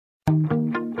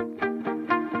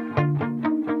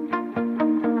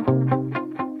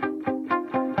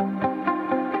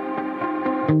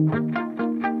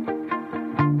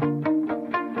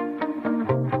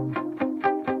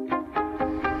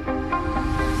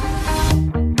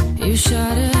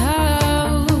shout it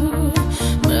out,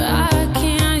 but I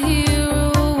can't hear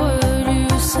a word you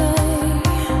say.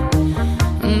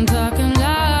 I'm talking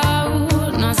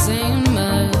loud, not saying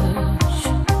much.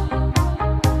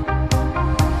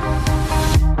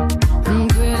 I'm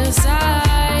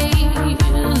criticized,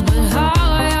 but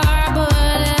how your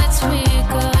bullets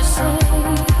ricochet.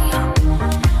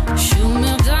 Shoot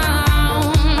me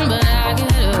down, but I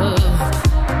get up.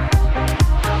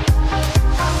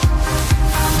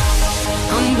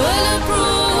 I'm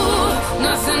bulletproof,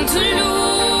 nothing to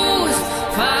lose.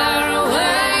 Far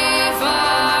away,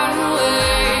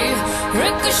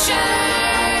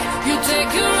 ricochet. You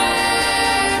take your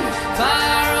aim.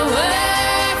 Far away.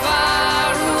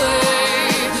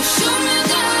 You shoot me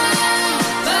down,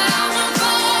 but I won't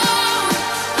fall.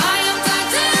 I am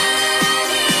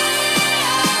titanium.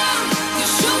 You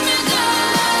shoot me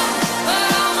down, but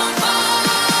I won't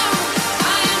fall.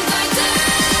 I am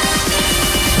titanium.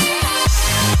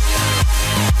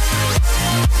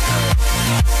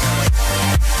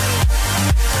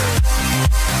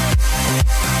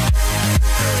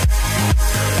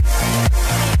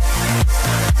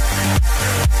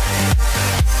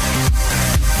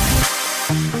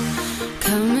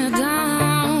 Cut me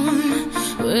down,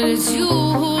 but it's you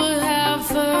who have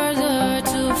further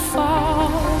to fall.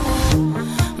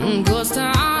 Ghost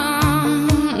town,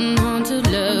 haunted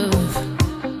love.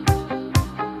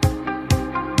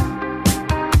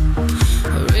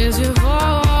 Raise your voice.